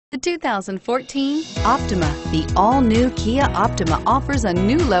The 2014 Optima. The all-new Kia Optima offers a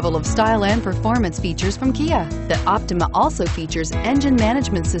new level of style and performance features from Kia. The Optima also features engine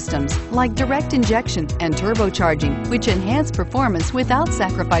management systems like direct injection and turbocharging, which enhance performance without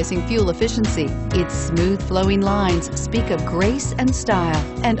sacrificing fuel efficiency. Its smooth flowing lines speak of grace and style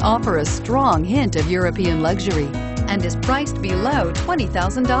and offer a strong hint of European luxury, and is priced below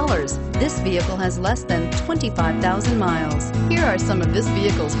 $20,000. This vehicle has less than 25,000 miles. Here are some of this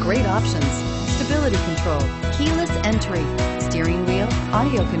vehicle's great options: stability control, keyless entry, steering wheel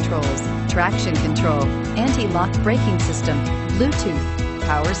audio controls, traction control, anti-lock braking system, Bluetooth,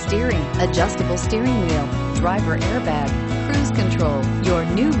 power steering, adjustable steering wheel, driver airbag, cruise control. Your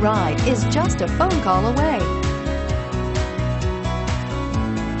new ride is just a phone call away.